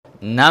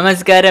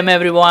Namaskaram,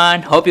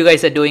 everyone. Hope you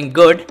guys are doing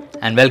good,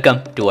 and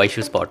welcome to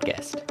Aishu's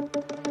podcast.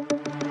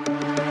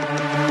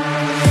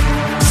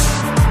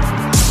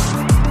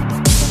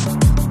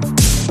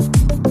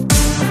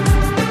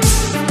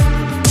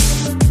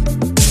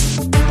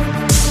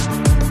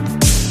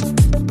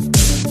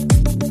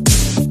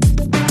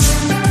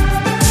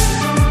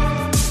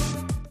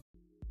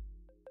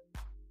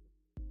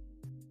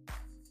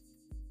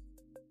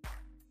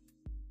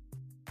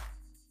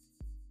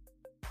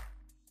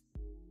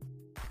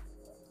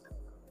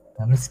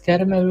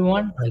 Namaskaram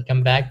everyone,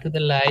 welcome back to the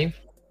live.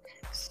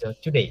 So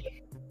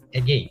today,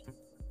 again,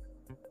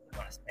 we're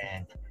gonna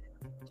spend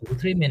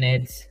 2-3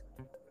 minutes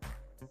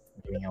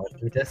doing our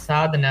Twitter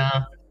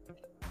sadhana.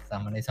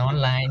 Someone is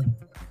online.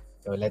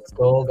 So let's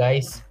go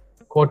guys.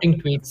 Quoting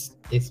tweets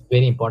is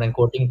very important.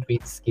 Quoting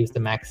tweets gives the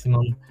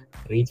maximum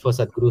reach for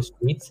Sadhguru's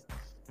tweets.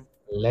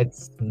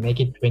 Let's make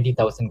it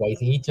 20,000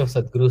 guys. Each of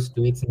Sadhguru's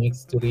tweets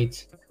needs to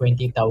reach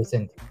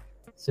 20,000.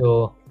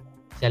 So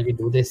shall we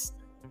do this?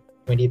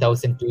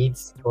 20,000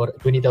 tweets or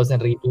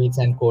 20,000 retweets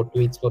and quote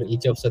tweets for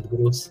each of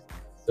Sadhgurus.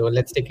 So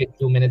let's take it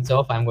 2 minutes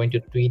off. I'm going to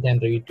tweet and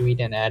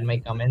retweet and add my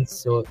comments.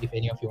 So if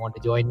any of you want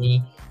to join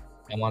me,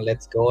 come on,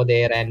 let's go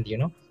there and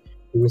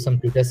do some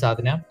Twitter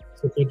sadhana.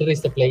 So Twitter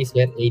is the place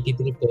where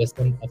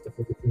 83% of the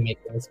policy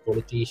makers,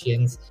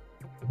 politicians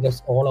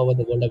across all over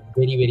the world are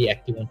very, very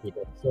active on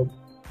Twitter. So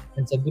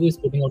when Sadhguru is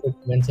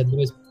when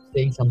Sadhguru is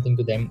saying something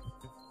to them,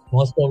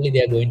 most probably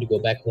they are going to go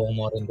back home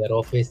or in their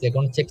office. They're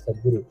going to check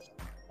Sadhguru.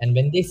 And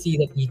when they see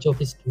that each of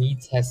his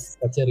tweets has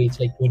such a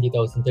reach like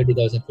 20,000,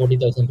 30,000,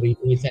 40,000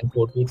 retweets and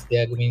quote tweets, they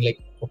are going like,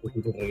 okay,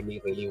 people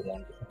really, really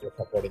want it. They're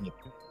supporting it.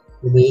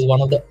 So this is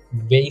one of the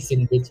ways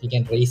in which we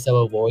can raise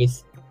our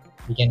voice.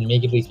 We can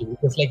make it reach people.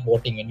 Just like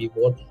voting. When we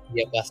vote,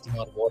 we are casting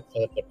our vote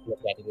for a particular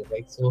category,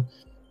 right? So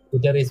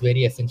Twitter is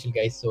very essential,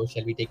 guys. So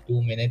shall we take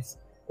 2 minutes?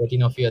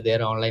 13 of you are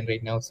there online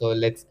right now. So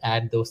let's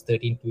add those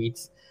 13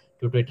 tweets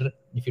to Twitter.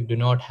 If you do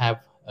not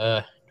have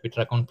a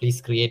Twitter account,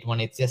 please create one.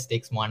 It just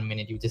takes 1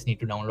 minute. You just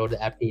need to download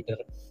the app Twitter,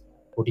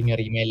 put in your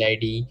email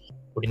ID,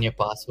 put in your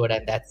password,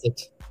 and that's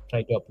it.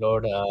 Try to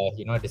upload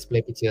a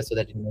display picture so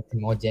that it makes it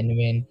more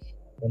genuine.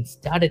 Then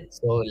start it.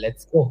 So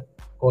let's go.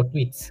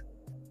 Tweets.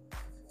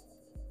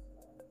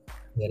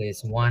 There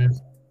is one.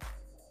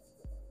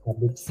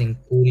 Habib Singh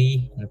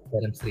Puri and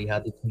Param Sri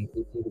Hardik Singh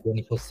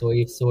Puri for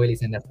soil. Soil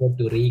is an effort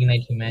to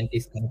reignite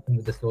humanity's connection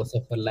with the source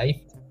of our life.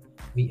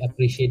 We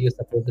appreciate your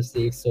support to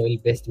save soil.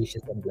 Best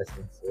wishes and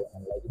blessings. So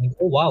I'm liking it.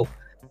 Oh wow,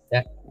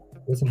 that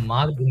was a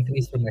marked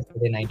increase from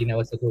yesterday, 19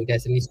 hours ago. It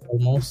has reached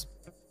almost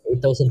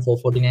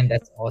 8,449.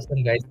 That's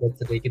awesome, guys.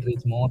 Let's make it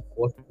reach more.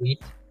 Quote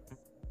tweet.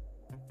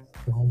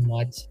 So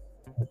much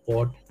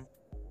support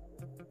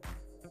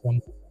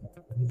from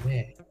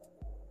everywhere.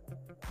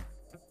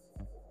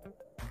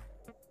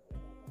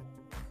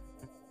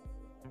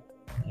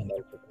 And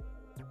also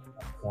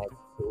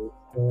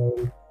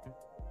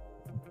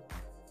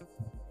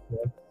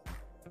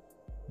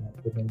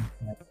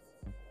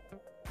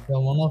so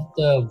one of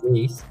the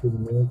ways to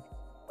make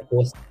a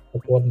post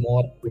report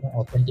more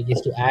authentic is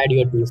to add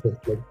your 2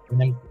 cents. Like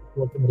when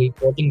I'm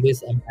reporting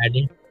this, I'm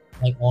adding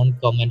my own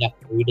comment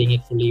after reading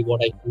it fully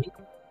what I feel,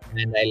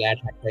 and I'll add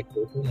hashtag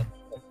total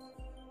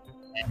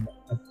and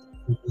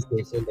people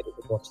say so that is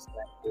a watch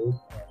code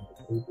and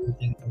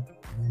retweeting and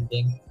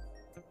commenting.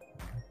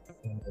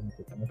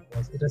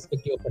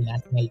 Irrespective of a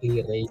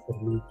nationality, race,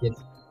 religion,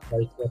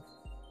 culture,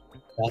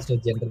 caste or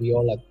gender, we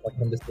all are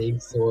from the same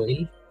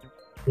soil,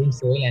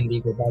 and we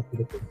go back to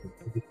the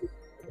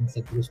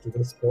Sadhguru's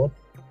Twitter spot.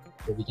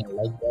 So we can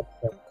like that,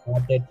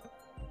 not it.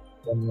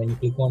 Then when you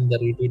click on the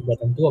retweet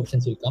button, 2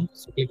 options will come.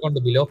 So click on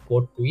the below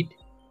quote tweet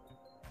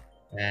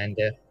and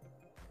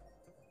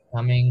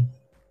coming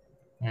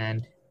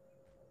and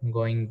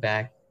going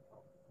back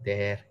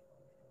there,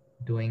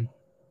 doing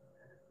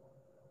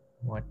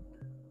what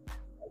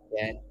I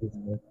can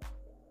to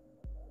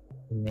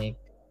make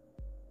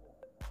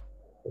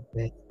the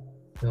best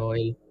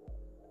soil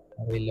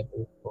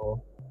available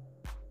for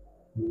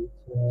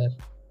future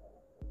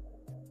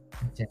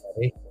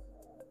generation.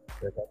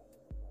 So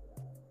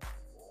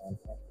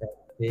that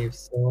save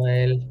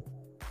soil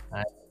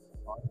and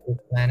on the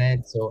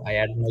planet. So I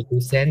added my 2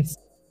 cents.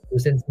 2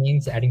 cents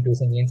means adding 2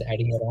 cents means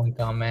adding your own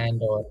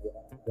comment or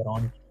your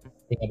own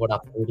thing about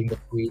uploading the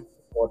tweet,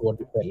 what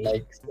you felt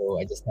like. So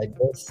I just like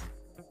this.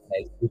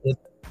 I'll tweet it.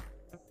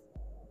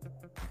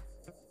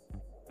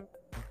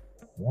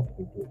 Yeah,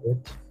 we do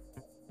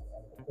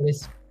it.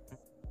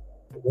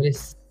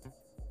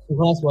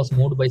 Suhas was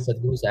moved by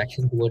Sadhguru's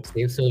action towards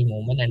Save Soil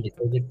movement and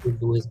decided to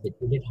do his bit.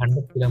 He did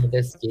 100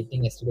 kilometers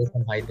skating yesterday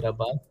from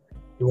Hyderabad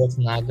towards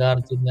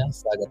Nagarjuna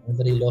Sagar.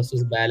 Whether he lost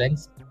his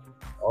balance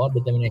or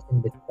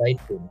determination despite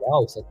him.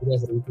 Wow, Sadhguru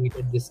has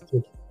retweeted this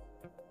kid.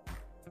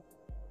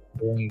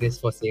 Doing this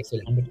for Save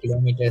Soil. 100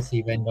 kilometers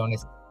he went on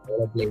his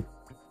rollerblade.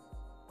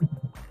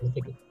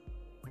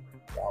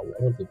 Wow,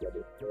 what a good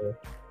idea.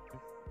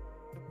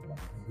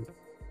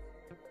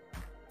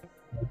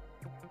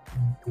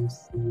 To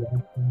see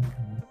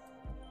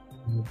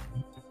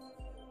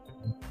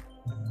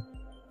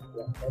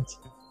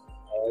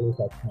always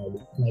have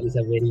smiley. Smileys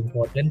are very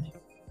important.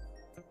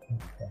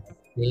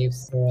 Save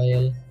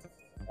soil.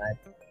 That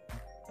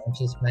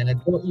conscious manner.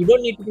 So you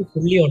don't need to be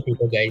fully on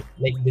Twitter, guys.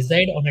 Like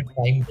decide on a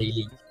time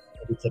daily.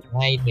 Maybe it's at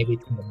night, maybe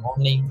it's in the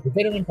morning.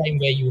 Decide on a time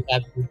where you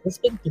have to just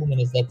spend 2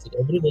 minutes. That's it.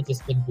 Every day,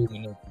 just spend 2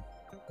 minutes.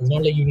 It's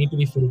not like you need to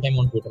be full time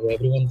on Twitter.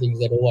 Everyone thinks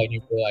that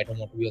I don't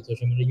want to be on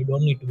social media. You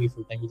don't need to be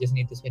full time. You just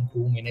need to spend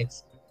 2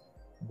 minutes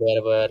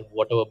wherever,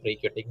 whatever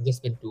break you're taking. Just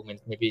spend 2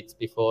 minutes. Maybe it's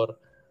before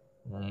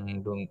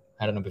doing,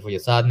 I don't know, before your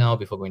sadhana,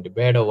 before going to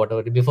bed or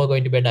whatever. Before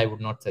going to bed, I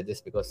would not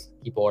suggest because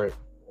keep all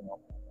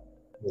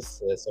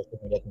this social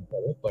media thing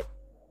away. But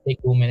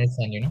take 2 minutes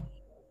and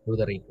do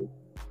the retweet.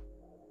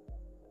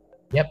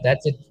 Yep,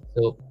 that's it.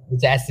 So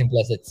it's as simple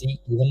as that. See,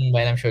 even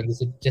while I'm showing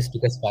this, it just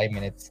took us 5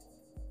 minutes.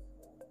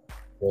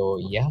 So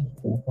yeah,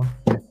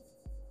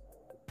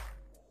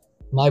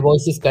 my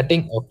voice is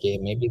cutting. Okay,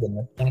 maybe the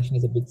net connection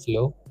is a bit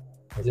slow.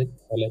 Is it?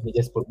 Or let me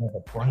just put my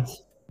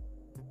headphones.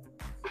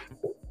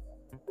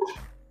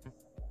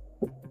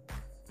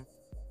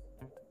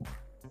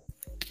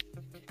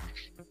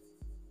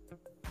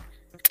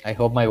 I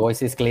hope my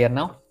voice is clear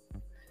now.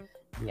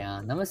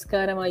 Yeah,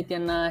 namaskaram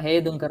Aityanna, hey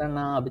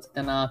Dunkaranna,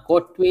 Abhichitana,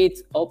 quote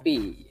tweets OP.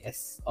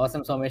 Yes,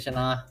 awesome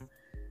Someshana.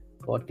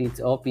 Quote tweets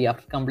OP.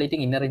 After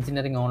completing inner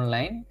engineering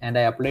online and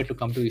I applied to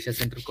come to Isha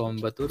Center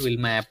Coimbatore, will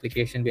my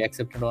application be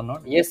accepted or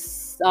not?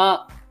 Yes,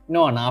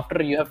 no, and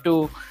after you have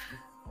to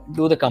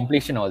do the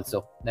completion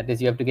also. That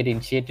is, you have to get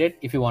initiated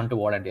if you want to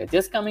volunteer.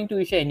 Just coming to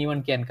Isha,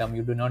 anyone can come.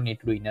 You do not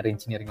need to do inner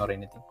engineering or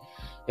anything.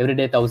 Every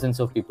day, thousands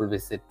of people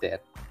visit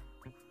there.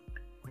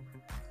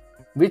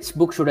 Which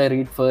book should I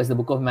read first? The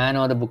Book of Man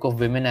or the Book of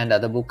Women and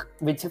other book?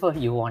 Whichever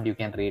you want, you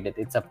can read it.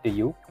 It's up to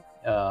you.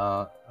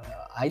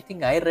 I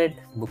think I read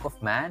Book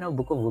of Man or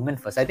Book of Women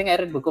first. I think I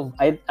read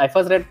I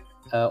first read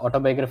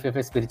Autobiography of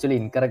a Spiritually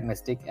Incorrect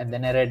Mystic, and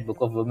then I read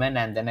Book of Women,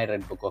 and then I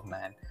read Book of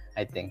Man,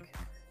 I think.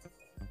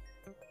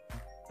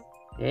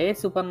 Hey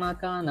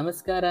Supernaka,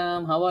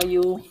 namaskaram, how are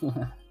you?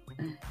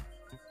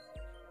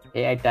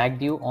 Hey, I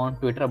tagged you on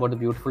Twitter about the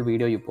beautiful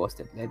video you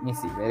posted. Let me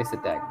see, where is the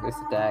tag?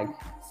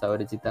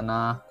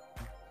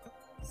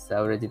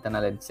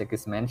 Saurajitana, let's check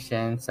his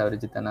mention.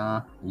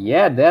 Saurajitana,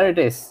 yeah, there it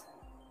is.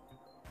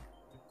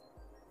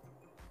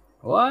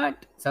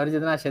 What?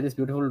 Saurajitana, share this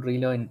beautiful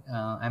reel.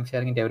 I'm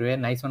sharing it everywhere.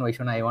 Nice one,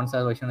 Vaishwana. I once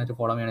asked Vaishwana to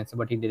follow me on Instagram,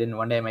 but he didn't.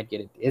 One day I might get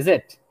it. Is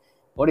it?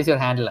 What is your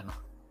handle, Anna?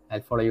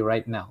 I'll follow you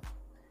right now.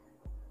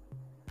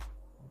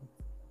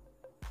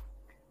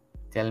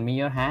 Tell me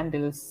your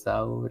handle,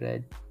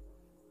 Sauraj.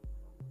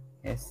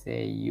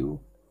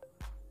 SAURAJITH.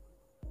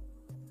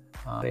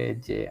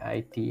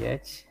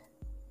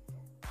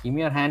 Give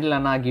me your handle,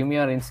 Anna. Give me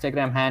your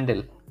Instagram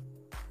handle.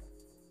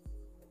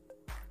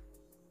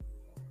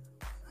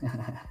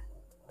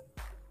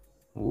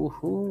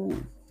 Woohoo!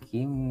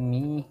 Give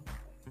me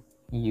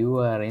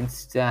your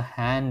Insta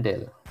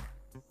handle.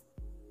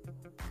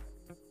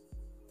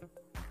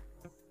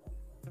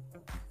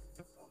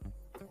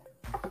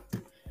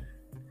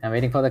 I'm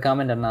waiting for the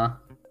comment, Anna.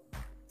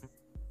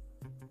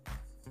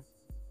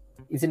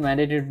 Is it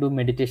mandatory to do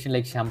meditation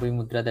like Shambhavi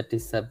Mudra that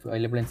is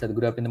available in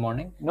Sadhguru app in the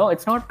morning? No,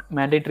 it's not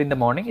mandatory in the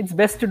morning. It's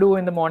best to do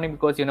in the morning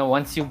because,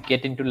 once you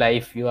get into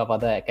life, you have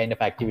other kind of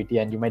activity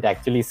and you might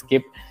actually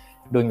skip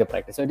doing the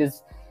practice. So it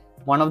is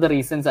one of the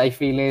reasons I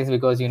feel is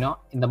because, in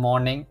the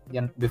morning,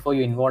 before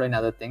you involve in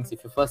other things,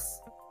 if you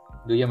first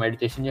do your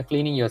meditation, you're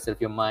cleaning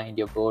yourself, your mind,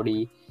 your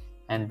body,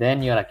 and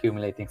then you're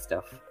accumulating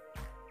stuff.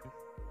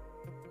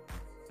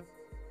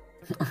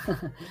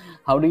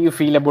 How do you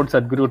feel about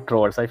Sadhguru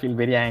trolls? I feel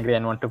very angry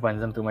and want to punch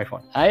them through my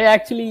phone. I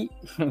actually,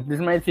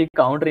 this might seem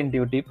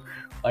counterintuitive,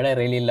 but I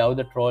really love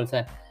the trolls.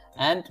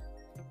 And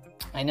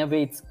in a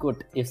way, it's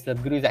good. If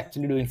Sadhguru is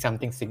actually doing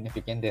something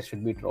significant, there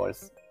should be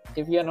trolls.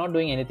 If you are not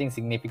doing anything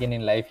significant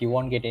in life, you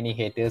won't get any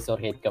haters or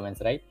hate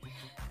comments, right?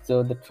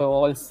 So the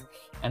trolls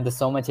and the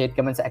so much hate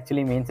comments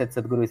actually means that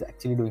Sadhguru is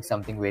actually doing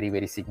something very,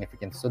 very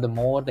significant. So the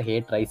more the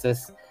hate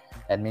rises,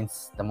 that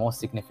means the more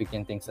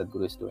significant thing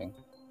Sadhguru is doing.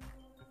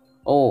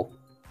 Oh,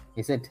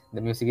 is it?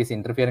 The music is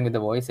interfering with the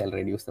voice. I'll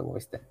reduce the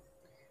voice then.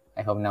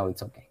 I hope now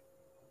it's okay.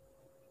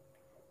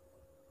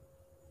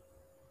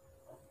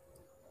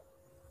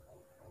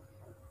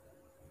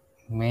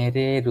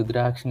 मेरे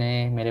रुद्राक्ष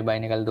ने मेरे भाई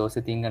ने कल 2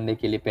 से 3 घंटे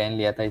के लिए पहन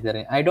लिया था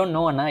इधर. I don't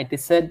know, Anna. It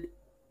is said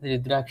the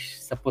Rudraksh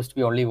supposed to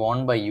be only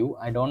worn by you.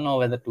 I don't know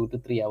whether 2 to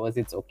 3 hours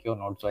it's okay or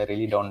not. So I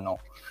really don't know.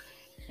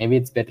 Maybe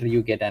it's better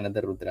you get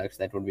another Rudraksh.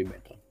 That would be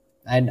better.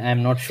 And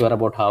I'm not sure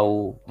about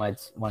how much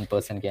one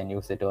person can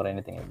use it or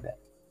anything like that.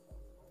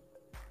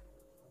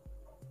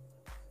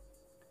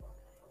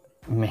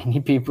 Many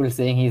people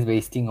saying he's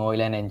wasting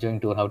oil and enjoying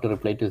tour. How to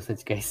reply to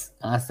such guys?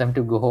 Ask them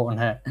to go on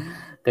a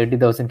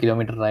 30,000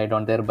 kilometer ride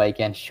on their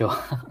bike and show.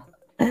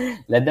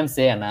 Let them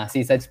say, Anna.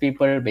 See, such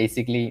people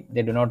basically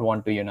they do not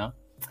want to,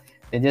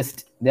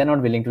 they're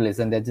not willing to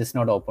listen. They're just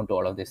not open to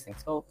all of these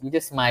things. So you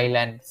just smile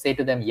and say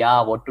to them,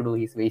 yeah, what to do?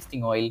 He's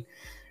wasting oil.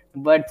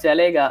 But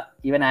chalega,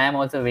 even I am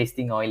also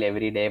wasting oil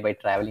every day by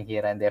traveling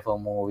here and there for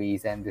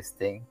movies and this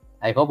thing.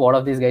 I hope all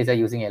of these guys are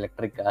using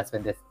electric cars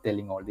when they're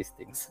telling all these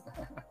things.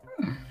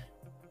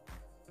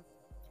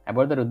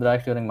 About the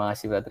Rudraksh during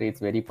Mahashivratri, it's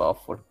very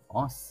powerful.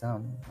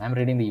 Awesome. I'm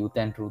reading the Youth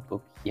and Truth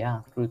book.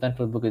 Yeah, Youth and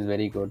Truth book is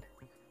very good.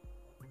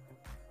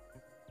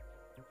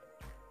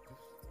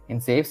 In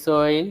Safe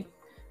Soil,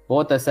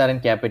 both us are in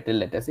capital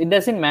letters. It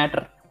doesn't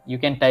matter. You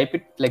can type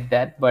it like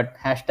that, but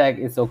hashtag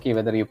is okay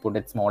whether you put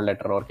it small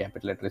letter or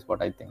capital letter is what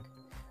I think.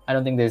 I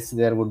don't think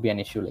there would be an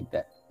issue like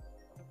that.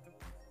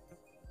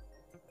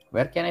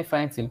 Where can I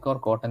find silk or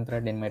cotton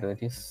thread in my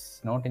it is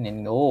not in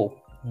any. Oh,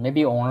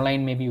 maybe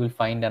online, maybe you will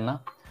find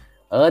Anna.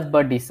 Earth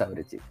Buddy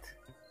Savrajit.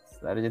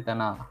 Savrajit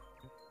Anna.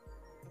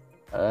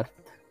 Earth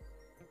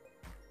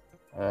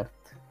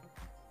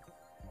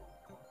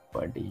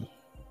Buddy.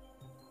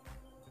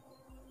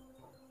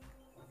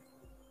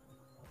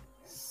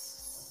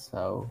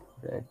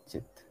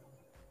 Savrajit.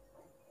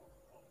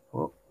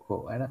 Oh,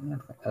 I don't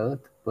know.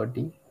 Earth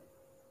Buddy.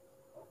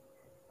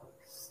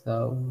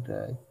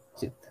 Savrajit.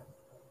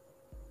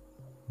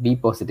 Be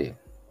positive.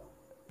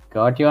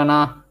 Got you,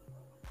 Anna.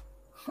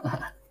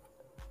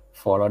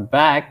 Followed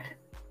back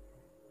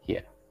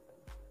here.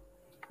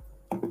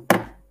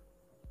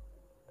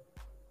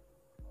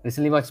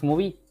 Recently watched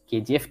movie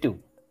KGF 2.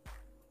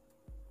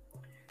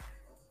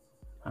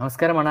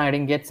 Namaskaram, Anna. I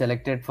didn't get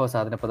selected for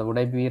Sadhana Pada. Would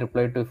I be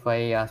replied to if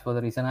I asked for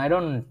the reason? I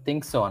don't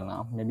think so,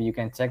 Anna. Maybe you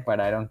can check, but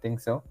I don't think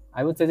so.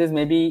 I would suggest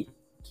maybe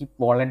keep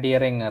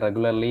volunteering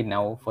regularly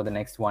now for the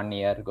next 1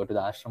 year. Go to the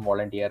ashram,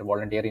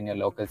 volunteer in your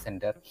local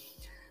center,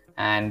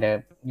 and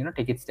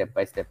take it step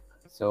by step.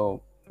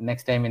 So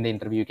next time in the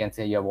interview, you can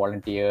say you have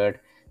volunteered.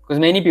 Because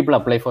many people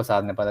apply for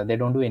Sadhana Pada. They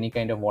don't do any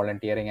kind of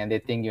volunteering and they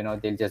think,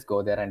 they'll just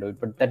go there and do it.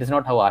 But that is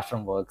not how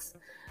ashram works.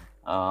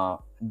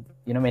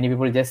 Many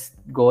people just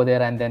go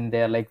there and then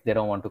they're like, they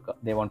want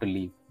to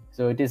leave.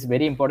 So it is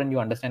very important you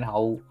understand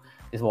how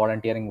this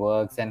volunteering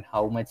works and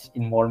how much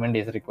involvement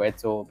is required.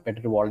 So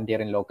better to volunteer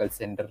in local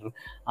center,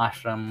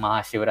 ashram,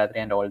 Mahashivratri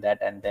and all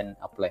that, and then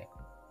apply.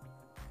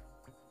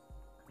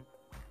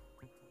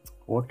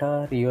 What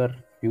are your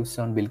views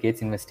on Bill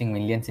Gates investing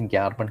millions in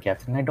carbon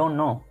capture? I don't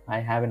know. I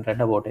haven't read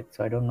about it,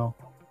 so I don't know.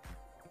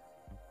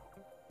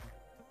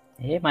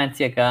 Hey,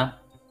 Mansiaka.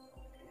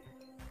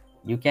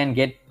 You can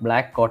get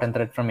black cotton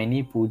thread from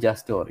any puja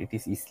store. It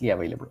is easily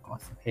available.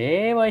 Awesome.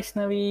 Hey,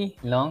 Vaishnavi.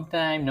 Long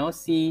time no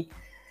see.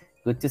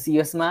 Good to see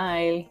your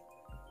smile.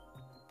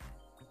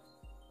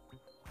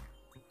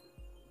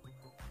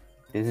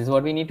 This is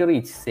what we need to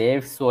reach.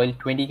 Save Soil,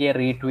 20k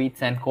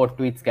retweets and quote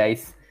tweets,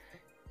 guys.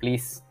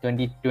 Please,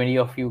 20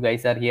 of you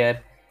guys are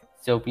here.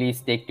 So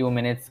please take 2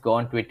 minutes, go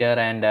on Twitter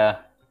and,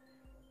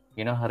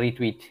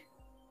 retweet.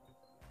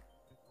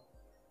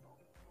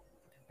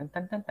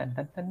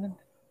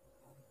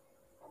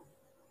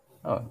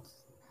 Oh,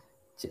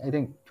 I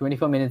think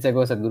 24 minutes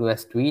ago, Sadhguru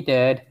has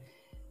tweeted,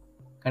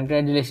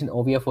 "Congratulations,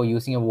 Ovia, for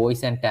using your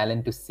voice and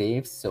talent to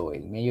save soil.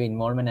 May your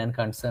involvement and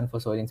concern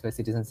for soil-inspired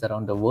citizens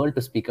around the world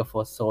to speak up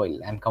for soil.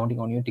 I'm counting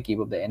on you to keep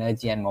up the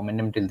energy and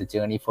momentum till the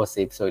journey for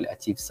Save Soil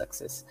achieves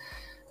success."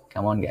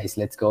 Come on, guys,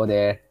 let's go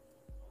there.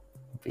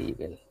 We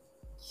will.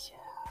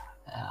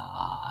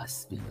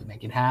 Yes, we will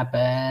make it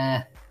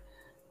happen.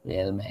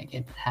 We'll make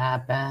it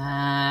happen.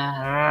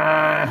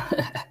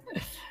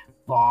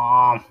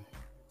 Bomb.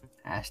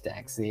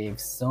 Hashtag Save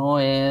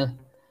Soil.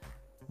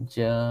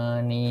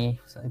 Journey.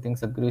 So I think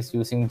Sadhguru is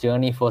using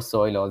Journey for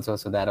Soil also.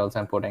 So that also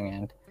I'm putting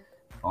in.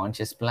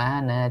 Conscious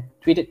Planet.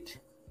 Tweet it.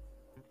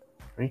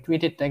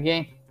 Retweet it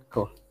again.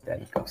 Cool. There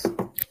it goes.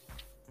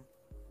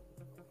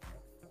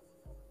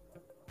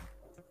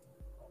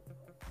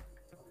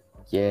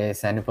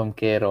 Yes, Anupam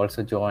Kher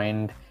also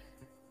joined.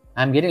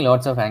 I'm getting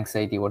lots of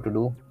anxiety. What to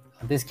do?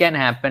 This can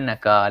happen,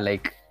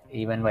 like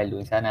even while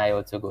doing that. I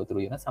also go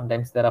through.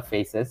 Sometimes there are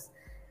phases,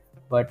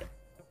 but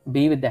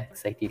be with the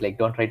anxiety. Like,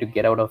 don't try to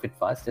get out of it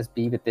fast. Just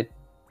be with it,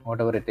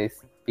 whatever it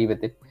is. Be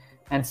with it,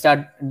 and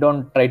start.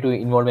 Don't try to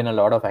involve in a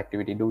lot of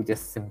activity. Do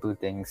just simple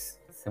things.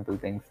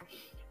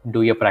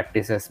 Do your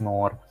practices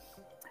more.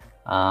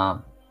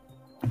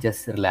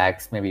 Just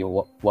relax. Maybe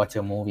watch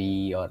a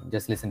movie or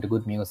just listen to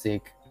good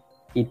music.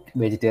 Eat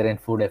vegetarian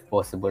food if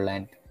possible,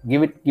 and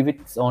give it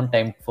its own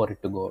time for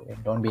it to go.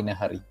 Don't be in a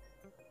hurry.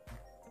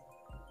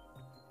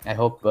 I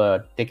hope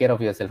take care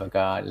of yourself,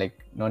 Akka. Like,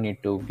 no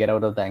need to get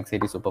out of the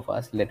anxiety super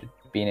fast. Let it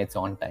be in its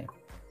own time.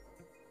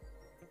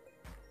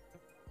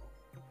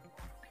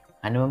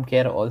 Anupam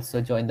Kher also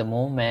joined the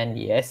movement.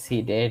 Yes,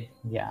 he did.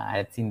 Yeah, I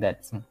had seen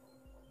that.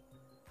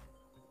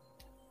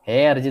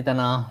 Hey,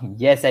 Arjitana.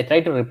 Yes, I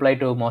try to reply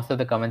to most of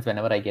the comments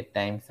whenever I get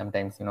time.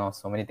 Sometimes,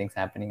 so many things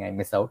happening, I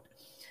miss out.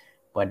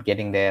 But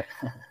getting there.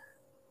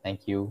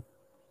 Thank you.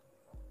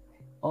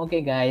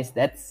 Okay, guys,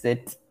 that's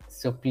it.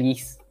 So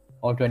please,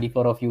 all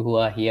 24 of you who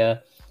are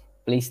here,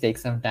 please take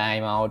some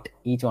time out.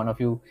 Each one of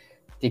you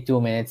take 2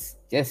 minutes.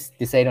 Just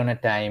decide on a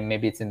time.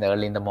 Maybe it's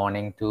early in the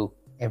morning to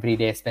every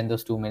day spend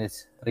those 2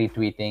 minutes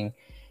retweeting,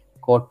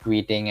 quote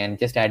tweeting, and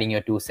just adding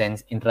your 2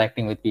 cents,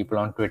 interacting with people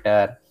on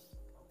Twitter.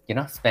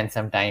 Spend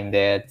some time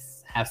there.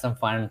 Have some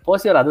fun.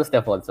 Post your other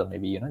stuff also.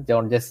 Maybe,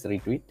 don't just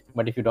retweet.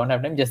 But if you don't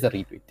have time, just the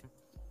retweet.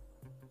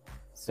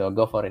 So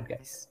go for it,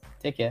 guys.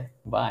 Take care.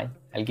 Bye.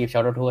 I'll give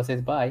shout out to who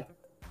says bye.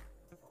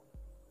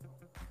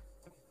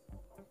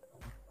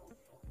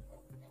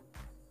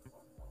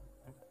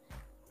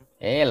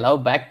 Hey,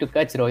 love back to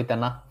Kutch,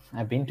 Rohitana.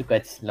 I've been to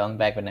Kutch long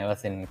back when I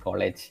was in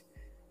college.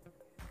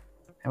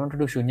 I want to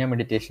do Shunya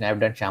meditation. I've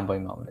done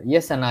Shambhavi Mound.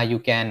 Yes, Anna, you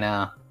can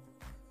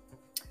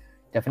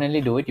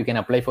definitely do it. You can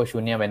apply for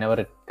Shunya whenever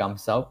it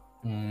comes out.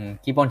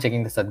 Keep on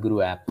checking the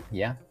Sadhguru app.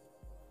 Yeah.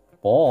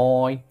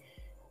 Boy.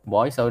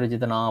 Boy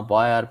Saurijitana,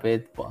 boy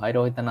Arpit, boy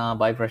Rohitana,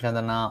 boy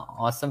Prashantana.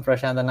 Awesome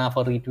Prashantana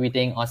for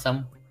retweeting.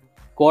 Awesome.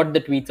 Quote the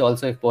tweets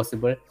also if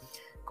possible.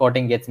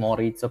 Quoting gets more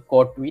reads. So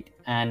quote tweet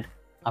and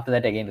after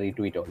that again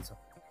retweet also.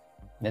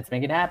 Let's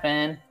make it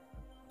happen.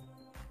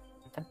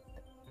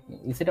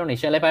 Is it on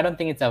Isha Life? I don't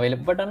think it's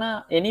available. But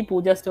on any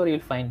puja store,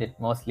 you'll find it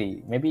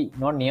mostly. Maybe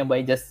not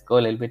nearby, just go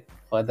a little bit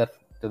further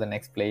to the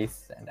next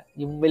place and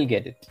you will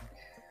get it.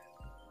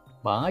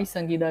 Bye,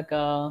 Sangeeta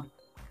ka.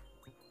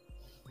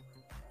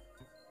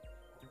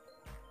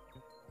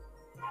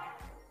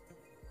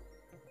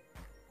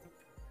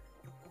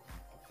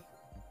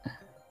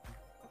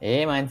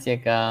 Hey,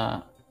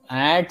 Mansyaka.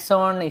 Ads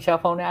on Isha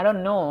Foundation. I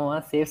don't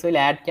know. Safe Soil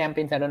ad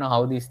campaigns. I don't know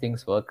how these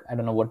things work. I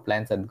don't know what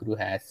plans Sadhguru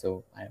has,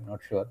 so I'm not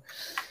sure.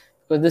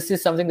 Because this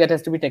is something that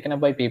has to be taken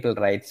up by people,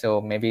 right? So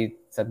maybe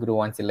Sadhguru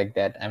wants it like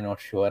that. I'm not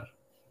sure.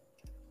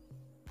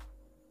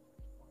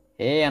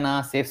 Hey,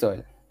 Anna. Safe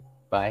Soil.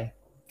 Bye.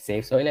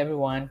 Safe Soil,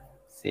 everyone.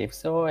 Safe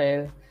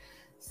Soil.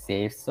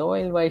 Safe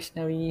Soil,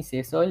 Vaishnavi.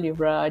 Safe Soil,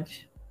 Yuvraj.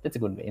 That's a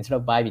good way. Instead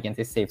of bye, we can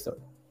say Safe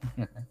Soil.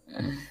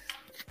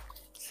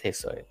 Safe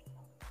Soil.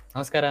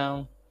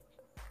 Namaskaram.